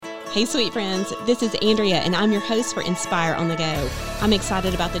Hey, sweet friends, this is Andrea, and I'm your host for Inspire on the Go. I'm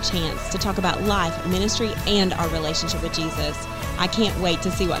excited about the chance to talk about life, ministry, and our relationship with Jesus. I can't wait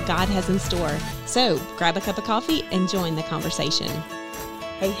to see what God has in store. So grab a cup of coffee and join the conversation.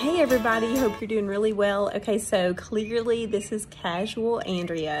 Hey, everybody. Hope you're doing really well. Okay, so clearly this is casual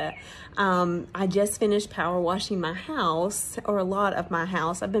Andrea. I just finished power washing my house, or a lot of my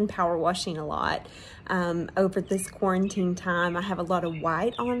house. I've been power washing a lot over this quarantine time. I have a lot of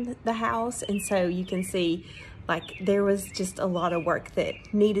white on the house, and so you can see like there was just a lot of work that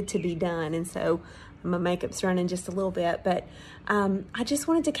needed to be done, and so my makeup's running just a little bit, but I just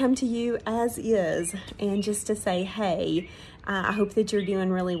wanted to come to you as is and just to say, hey, I hope that you're doing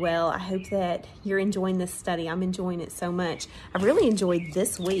really well. I hope that you're enjoying this study. I'm enjoying it so much. I've really enjoyed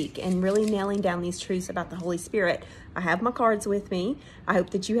this week and really nailing down these truths about the Holy Spirit. I have my cards with me. I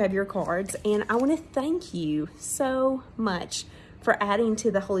hope that you have your cards, and I want to thank you so much for adding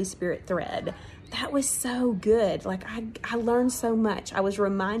to the Holy Spirit thread. That was so good. Like I learned so much. I was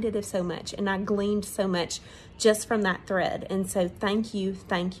reminded of so much, and I gleaned so much just from that thread. And so thank you,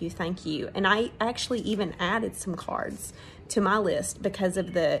 thank you, thank you. And I actually even added some cards to my list because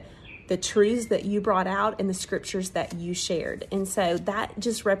of the truths that you brought out and the scriptures that you shared. And so that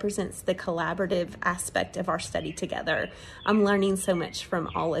just represents the collaborative aspect of our study together. I'm learning so much from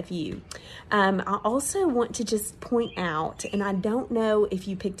all of you. I also want to just point out, and I don't know if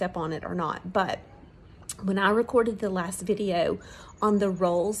you picked up on it or not, but when I recorded the last video on the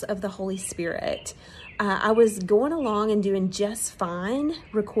roles of the Holy Spirit, I was going along and doing just fine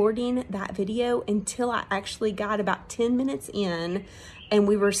recording that video until I actually got about 10 minutes in and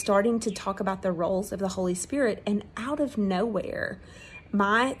we were starting to talk about the roles of the Holy Spirit, and out of nowhere,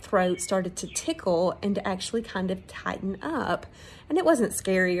 my throat started to tickle and to actually kind of tighten up. And it wasn't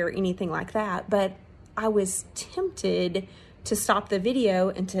scary or anything like that, but I was tempted to stop the video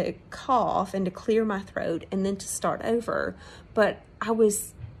and to cough and to clear my throat and then to start over. But I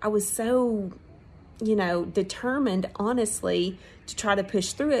was so, determined, honestly, to try to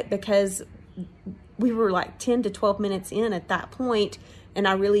push through it because we were like 10 to 12 minutes in at that point, and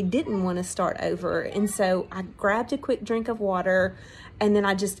I really didn't want to start over. And so I grabbed a quick drink of water, and then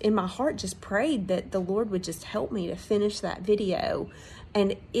I just, in my heart, just prayed that the Lord would just help me to finish that video.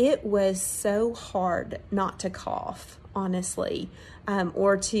 And it was so hard not to cough, honestly,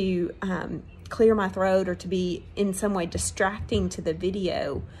 or to clear my throat or to be in some way distracting to the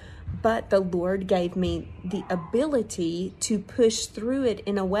video. But the Lord gave me the ability to push through it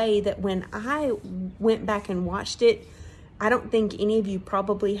in a way that when I went back and watched it, I don't think any of you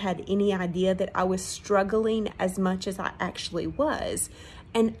probably had any idea that I was struggling as much as I actually was.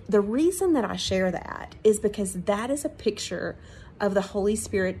 And the reason that I share that is because that is a picture of the Holy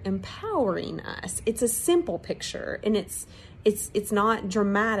Spirit empowering us. It's a simple picture, and it's not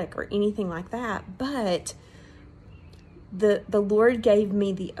dramatic or anything like that, but the Lord gave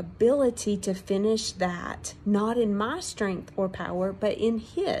me the ability to finish that, not in my strength or power, but in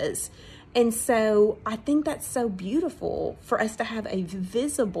His. And so I think that's so beautiful for us to have a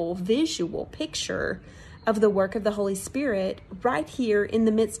visual picture of the work of the Holy Spirit right here in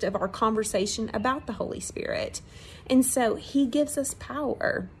the midst of our conversation about the Holy Spirit. And so He gives us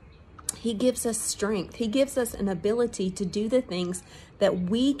power. He gives us strength. He gives us an ability to do the things that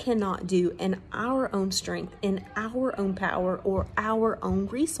we cannot do in our own strength, in our own power, or our own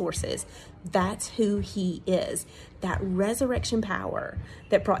resources. That's who He is. That resurrection power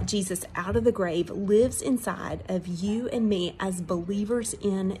that brought Jesus out of the grave lives inside of you and me as believers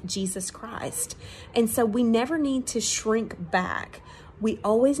in Jesus Christ. And so we never need to shrink back. We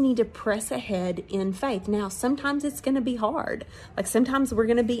always need to press ahead in faith. Now, sometimes it's going to be hard. Like sometimes we're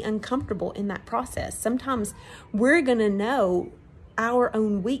going to be uncomfortable in that process. Sometimes we're going to know our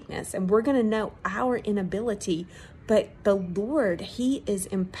own weakness and we're going to know our inability. But the Lord, He is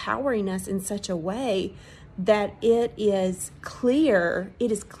empowering us in such a way that it is clear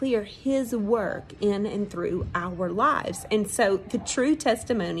His work in and through our lives. And so the true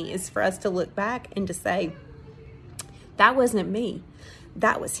testimony is for us to look back and to say, that wasn't me.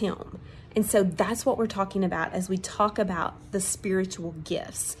 That was Him. And so that's what we're talking about as we talk about the spiritual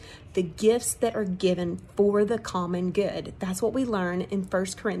gifts, the gifts that are given for the common good. That's what we learn in 1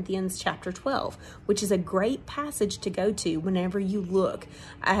 Corinthians chapter 12, which is a great passage to go to whenever you look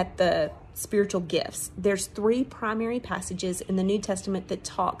at the spiritual gifts. There's 3 primary passages in the New Testament that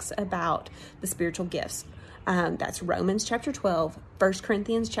talks about the spiritual gifts. That's Romans chapter 12, 1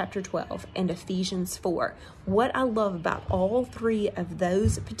 Corinthians chapter 12, and Ephesians 4. What I love about all 3 of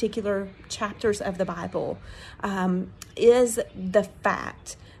those particular chapters of the Bible is the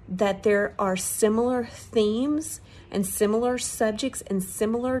fact that there are similar themes and similar subjects and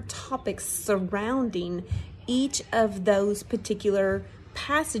similar topics surrounding each of those particular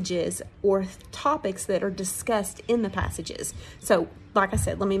passages or topics that are discussed in the passages. So, like I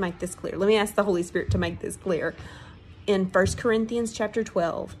said, let me make this clear. Let me ask the Holy Spirit to make this clear. In 1 Corinthians chapter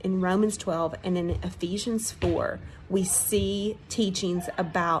 12, in Romans 12, and in Ephesians 4, we see teachings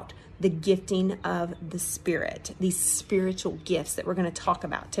about the gifting of the Spirit, these spiritual gifts that we're going to talk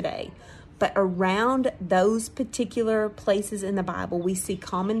about today. But around those particular places in the Bible, we see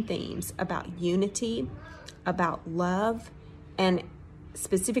common themes about unity, about love, and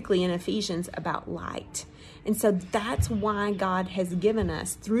specifically in Ephesians about light. And so that's why God has given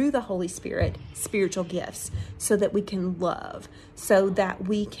us, through the Holy Spirit, spiritual gifts, so that we can love, so that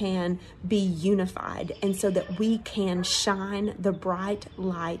we can be unified, and so that we can shine the bright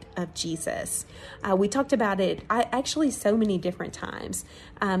light of Jesus. We talked about it actually so many different times,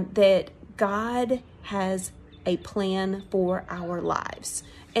 that God has a plan for our lives.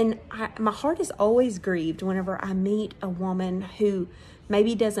 And my heart is always grieved whenever I meet a woman who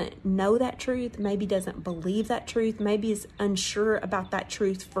maybe doesn't know that truth, maybe doesn't believe that truth, maybe is unsure about that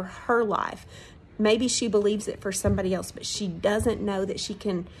truth for her life. Maybe she believes it for somebody else, but she doesn't know that she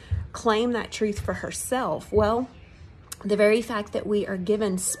can claim that truth for herself. Well, the very fact that we are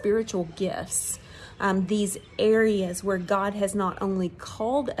given spiritual gifts, these areas where God has not only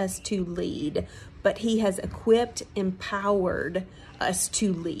called us to lead, but He has equipped, empowered us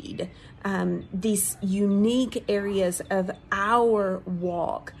to lead. These unique areas of our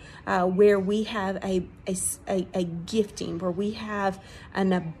walk, where we have a gifting, where we have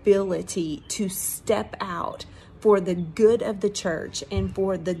an ability to step out for the good of the church and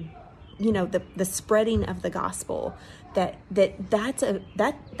for the spreading of the gospel.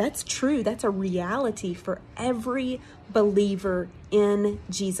 That's true. That's a reality for every believer in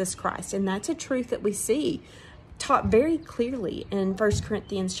Jesus Christ, and that's a truth that we see taught very clearly in 1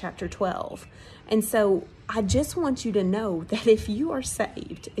 Corinthians chapter 12. And so I just want you to know that if you are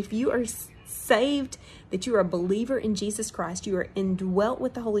saved, that you are a believer in Jesus Christ, you are indwelt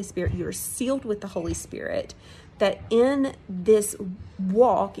with the Holy Spirit, you are sealed with the Holy Spirit, that in this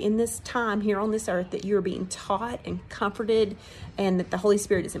walk, in this time here on this earth, that you're being taught and comforted, and that the Holy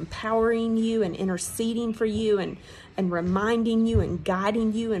Spirit is empowering you and interceding for you and reminding you and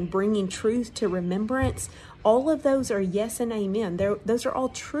guiding you and bringing truth to remembrance. All of those are yes and amen. Those are all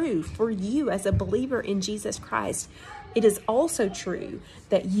true for you as a believer in Jesus Christ. It is also true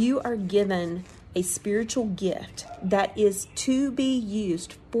that you are given a spiritual gift that is to be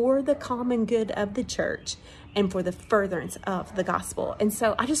used for the common good of the church and for the furtherance of the gospel. And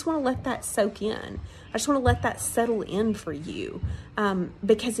so I just want to let that soak in. I just want to let that settle in for you.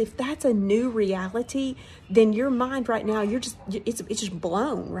 Because if that's a new reality, then your mind right now, it's just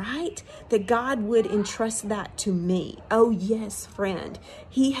blown, right? That God would entrust that to me. Oh yes, friend,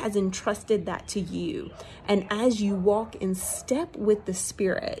 He has entrusted that to you. And as you walk in step with the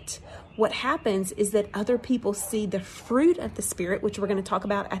Spirit, what happens is that other people see the fruit of the Spirit, which we're going to talk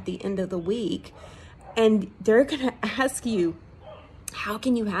about at the end of the week, and they're going to ask you, how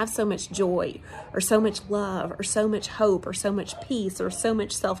can you have so much joy or so much love or so much hope or so much peace or so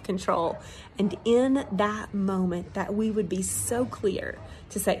much self-control? And in that moment, that we would be so clear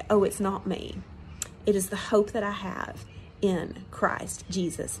to say, oh, it's not me. It is the hope that I have in Christ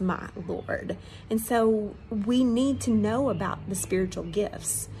Jesus, my Lord. And so we need to know about the spiritual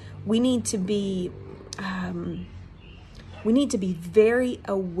gifts. We need to be very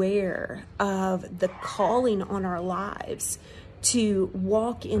aware of the calling on our lives to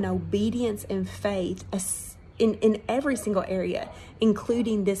walk in obedience and faith in every single area,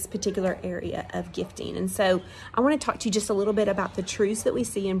 including this particular area of gifting. And so I want to talk to you just a little bit about the truths that we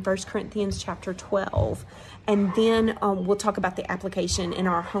see in 1 Corinthians chapter 12. And then we'll talk about the application in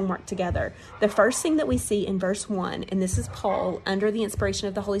our homework together. The first thing that we see in verse 1, and this is Paul under the inspiration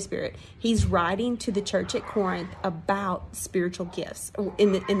of the Holy Spirit. He's writing to the church at Corinth about spiritual gifts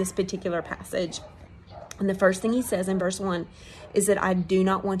in this particular passage. And the first thing he says in verse 1 is that I do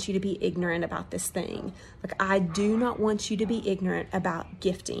not want you to be ignorant about this thing. Like, I do not want you to be ignorant about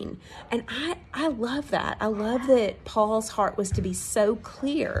gifting. And I love that. I love that Paul's heart was to be so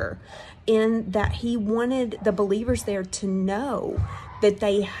clear in that he wanted the believers there to know that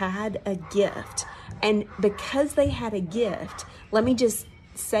they had a gift. And because they had a gift, let me just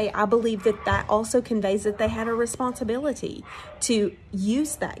say, I believe that also conveys that they had a responsibility to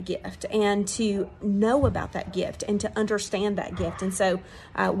use that gift and to know about that gift and to understand that gift. And so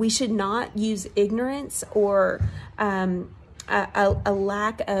we should not use ignorance or a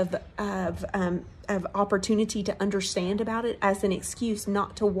lack of opportunity to understand about it as an excuse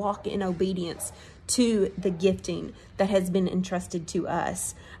not to walk in obedience to the gifting that has been entrusted to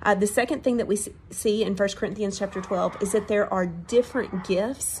us. The second thing that we see in 1 Corinthians chapter 12 is that there are different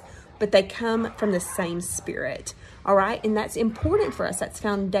gifts, but they come from the same Spirit. All right. And that's important for us. That's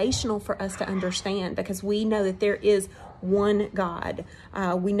foundational for us to understand, because we know that there is one God.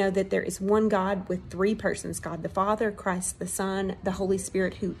 We know that there is one God with three persons: God the Father, Christ the Son, the Holy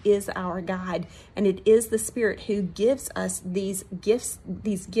Spirit, who is our guide. And it is the Spirit who gives us these gifts,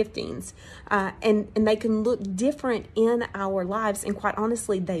 these giftings. And they can look different in our lives. And quite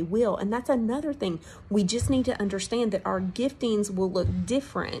honestly, they will. And that's another thing. We just need to understand that our giftings will look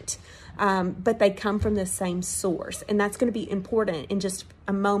different, but they come from the same source. And that's going to be important in just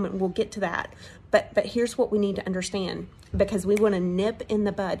a moment. We'll get to that. But here's what we need to understand, because we want to nip in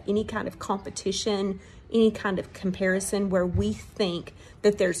the bud any kind of competition, any kind of comparison where we think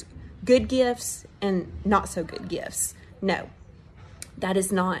that there's good gifts and not so good gifts. No, that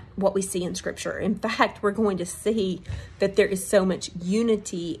is not what we see in Scripture. In fact, we're going to see that there is so much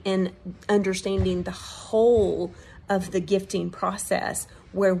unity in understanding the whole of the gifting process,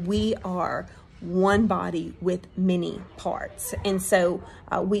 where we are one body with many parts. And so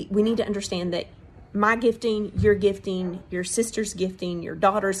we need to understand that my gifting, your sister's gifting, your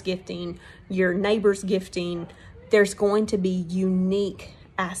daughter's gifting, your neighbor's gifting, there's going to be unique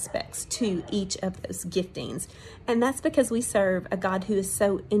aspects to each of those giftings. And that's because we serve a God who is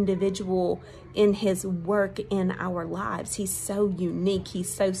so individual in his work in our lives. He's so unique.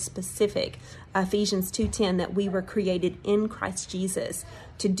 He's so specific. Ephesians 2:10, that we were created in Christ Jesus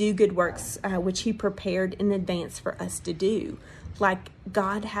to do good works, which he prepared in advance for us to do. Like,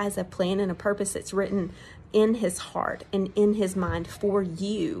 God has a plan and a purpose that's written in his heart and in his mind for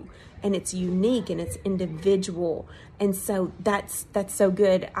you. And it's unique and it's individual. And so that's so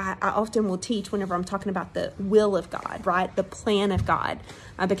good. I often will teach whenever I'm talking about the will of God, right? The plan of God,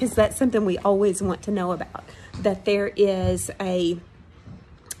 because that's something we always want to know about, that there is a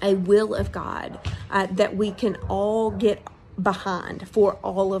will of God that we can all get behind for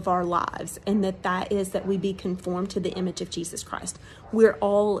all of our lives, and that is that we be conformed to the image of Jesus Christ. We're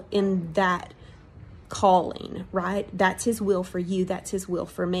all in that calling, right? That's his will for you. That's his will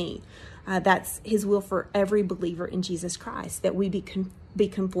for me. That's his will for every believer in Jesus Christ, that we be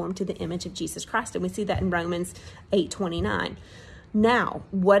conformed to the image of Jesus Christ. And we see that in Romans 8:29. Now,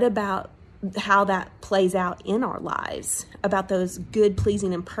 what about how that plays out in our lives, about those good,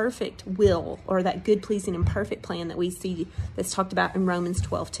 pleasing, and perfect will, or that good, pleasing, and perfect plan that we see that's talked about in Romans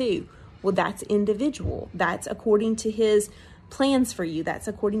 12:2? Well, that's individual. That's according to his plans for you. That's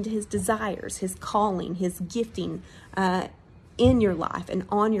according to his desires, his calling, his gifting in your life and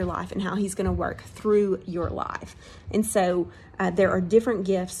on your life, and how he's going to work through your life. And so there are different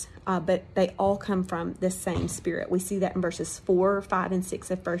gifts, but they all come from the same Spirit. We see that in verses 4, 5, and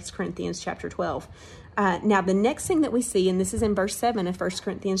 6 of 1 Corinthians chapter 12. Now, the next thing that we see, and this is in verse 7 of 1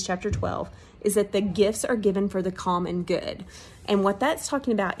 Corinthians chapter 12, is that the gifts are given for the common good. And what that's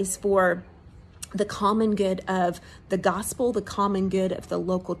talking about is for the common good of the gospel, the common good of the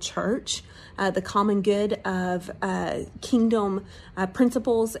local church, the common good of kingdom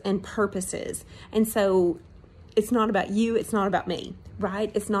principles and purposes. And so it's not about you, it's not about me,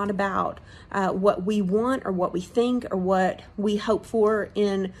 right? It's not about what we want or what we think or what we hope for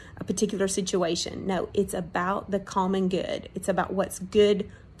in a particular situation. No, it's about the common good. It's about what's good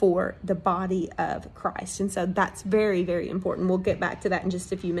for the body of Christ. And so that's very, very important. We'll get back to that in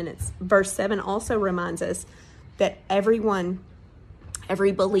just a few minutes. Verse 7 also reminds us that every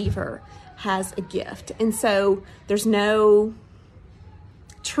believer has a gift. And so there's no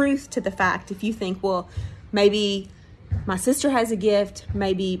truth to the fact if you think, well, maybe my sister has a gift,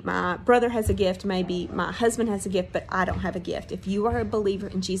 maybe my brother has a gift, maybe my husband has a gift, but I don't have a gift. If you are a believer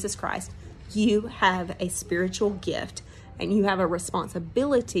in Jesus Christ, you have a spiritual gift, and you have a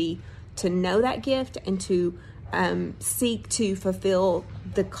responsibility to know that gift and to seek to fulfill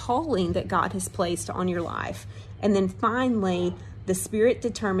the calling that God has placed on your life. And then finally, the Spirit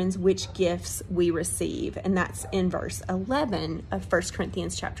determines which gifts we receive. And that's in verse 11 of 1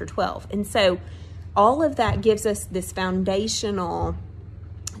 Corinthians chapter 12. And so all of that gives us this foundational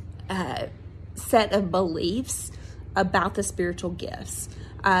set of beliefs about the spiritual gifts.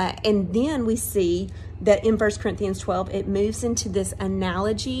 And then we see that in 1 Corinthians 12, it moves into this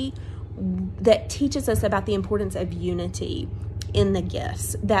analogy that teaches us about the importance of unity in the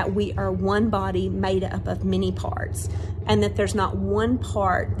gifts, that we are one body made up of many parts, and that there's not one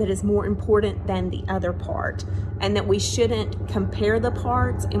part that is more important than the other part, and that we shouldn't compare the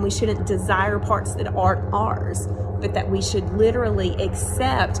parts and we shouldn't desire parts that aren't ours, but that we should literally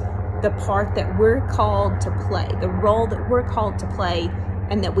accept the part that we're called to play, the role that we're called to play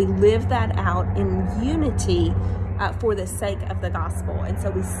and that we live that out in unity for the sake of the gospel. And so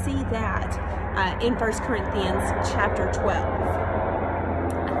we see that in 1 Corinthians chapter 12.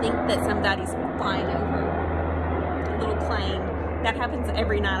 I think that somebody's flying over, a little plane. That happens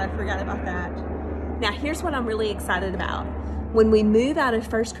every night. I forgot about that. Now, here's what I'm really excited about. When we move out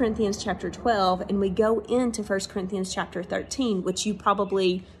of 1 Corinthians chapter 12 and we go into 1 Corinthians chapter 13, which you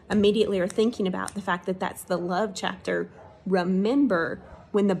probably immediately are thinking about, the fact that that's the love chapter, remember,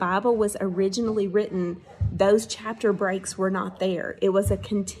 when the Bible was originally written, those chapter breaks were not there. It was a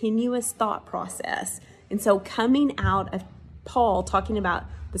continuous thought process. And so coming out of Paul talking about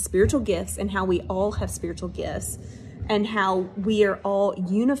the spiritual gifts and how we all have spiritual gifts and how we are all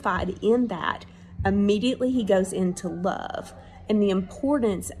unified in that, immediately he goes into love and the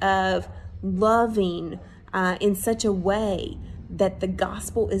importance of loving in such a way that the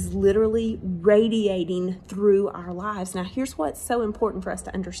gospel is literally radiating through our lives. Now, here's what's so important for us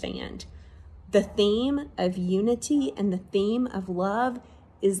to understand. The theme of unity and the theme of love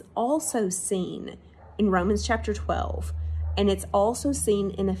is also seen in Romans chapter 12. And it's also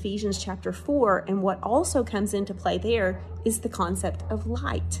seen in Ephesians chapter 4. And what also comes into play there is the concept of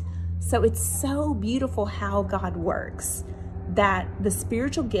light. So it's so beautiful how God works, that the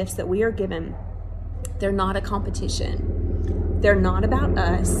spiritual gifts that we are given, they're not a competition. They're not about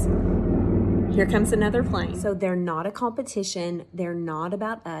us. Here comes another plane. So they're not a competition. They're not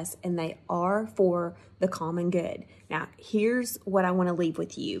about us, and they are for the common good. Now, here's what I want to leave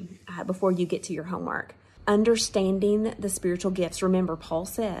with you before you get to your homework. Understanding the spiritual gifts. Remember, Paul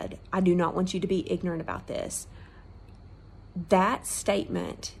said, I do not want you to be ignorant about this. That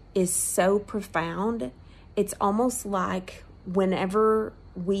statement is so profound. It's almost like whenever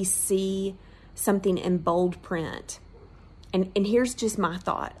we see something in bold print, and here's just my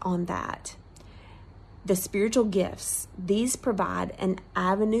thought on that. The spiritual gifts, these provide an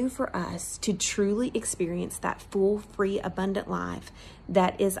avenue for us to truly experience that full, free, abundant life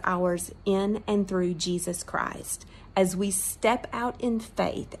that is ours in and through Jesus Christ. As we step out in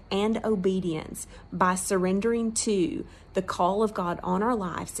faith and obedience by surrendering to the call of God on our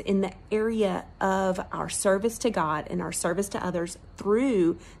lives in the area of our service to God and our service to others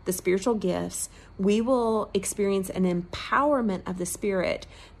through the spiritual gifts, we will experience an empowerment of the Spirit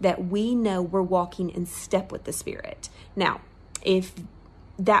that we know we're walking in step with the Spirit. Now, if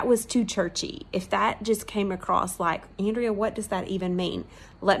that was too churchy, if that just came across like, Andrea, what does that even mean?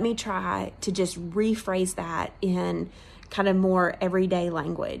 Let me try to just rephrase that in kind of more everyday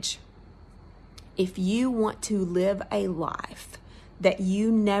language. If you want to live a life that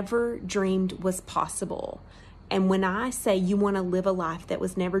you never dreamed was possible, and when I say you want to live a life that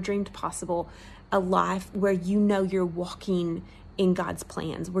was never dreamed possible, a life where you know you're walking in God's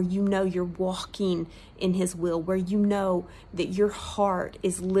plans, where you know you're walking in His will, where you know that your heart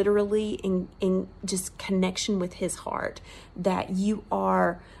is literally in just connection with His heart, that you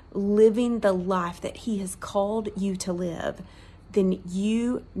are living the life that He has called you to live, then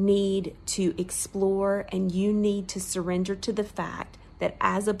you need to explore and you need to surrender to the fact that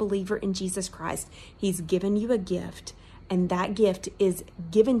as a believer in Jesus Christ, He's given you a gift, and that gift is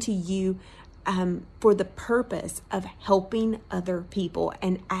given to you for the purpose of helping other people.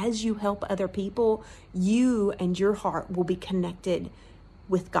 And as you help other people, you and your heart will be connected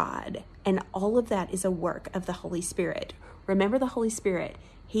with God. And all of that is a work of the Holy Spirit. Remember the Holy Spirit.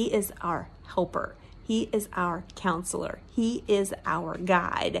 He is our helper. He is our counselor. He is our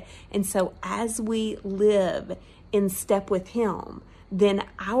guide. And so as we live in step with Him, then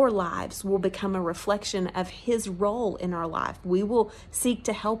our lives will become a reflection of His role in our life. We will seek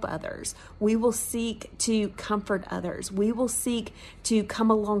to help others. We will seek to comfort others. We will seek to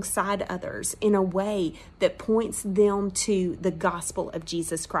come alongside others in a way that points them to the gospel of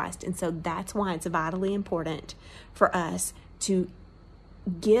Jesus Christ. And so that's why it's vitally important for us to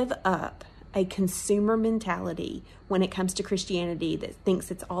give up a consumer mentality when it comes to Christianity that thinks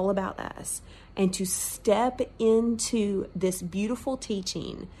it's all about us, and to step into this beautiful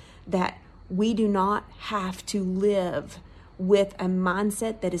teaching that we do not have to live with a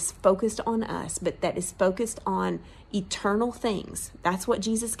mindset that is focused on us, but that is focused on eternal things. That's what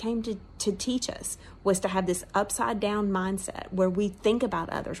Jesus came to teach us, was to have this upside down mindset where we think about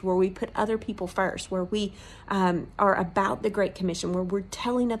others, where we put other people first, where we are about the Great Commission, where we're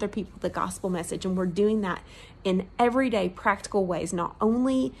telling other people the gospel message. And we're doing that in everyday practical ways, not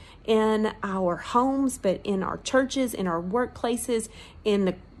only in our homes, but in our churches, in our workplaces, in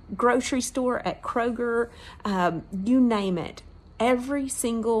the grocery store, at Kroger, you name it. Every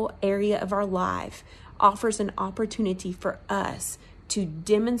single area of our life offers an opportunity for us to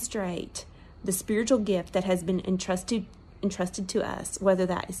demonstrate the spiritual gift that has been entrusted entrusted to us, whether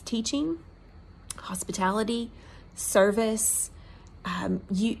that is teaching, hospitality, service,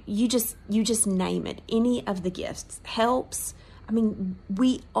 you just name it. Any of the gifts helps. I mean,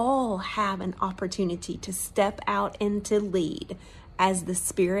 we all have an opportunity to step out and to lead as the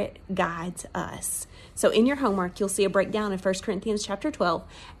Spirit guides us. So in your homework, you'll see a breakdown of 1 Corinthians chapter 12,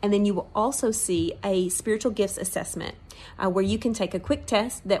 and then you will also see a spiritual gifts assessment where you can take a quick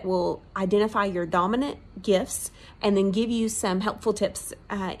test that will identify your dominant gifts and then give you some helpful tips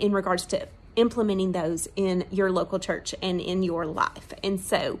in regards to implementing those in your local church and in your life. And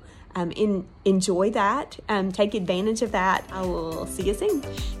so enjoy that. Take advantage of that. I will see you soon.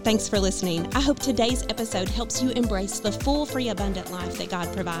 Thanks for listening. I hope today's episode helps you embrace the full, free, abundant life that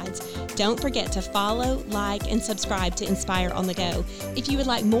God provides. Don't forget to follow, like, and subscribe to Inspire on the Go. If you would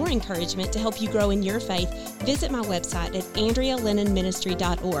like more encouragement to help you grow in your faith, visit my website at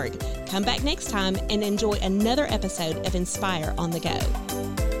AndreaLennonMinistry.org. Come back next time and enjoy another episode of Inspire on the Go.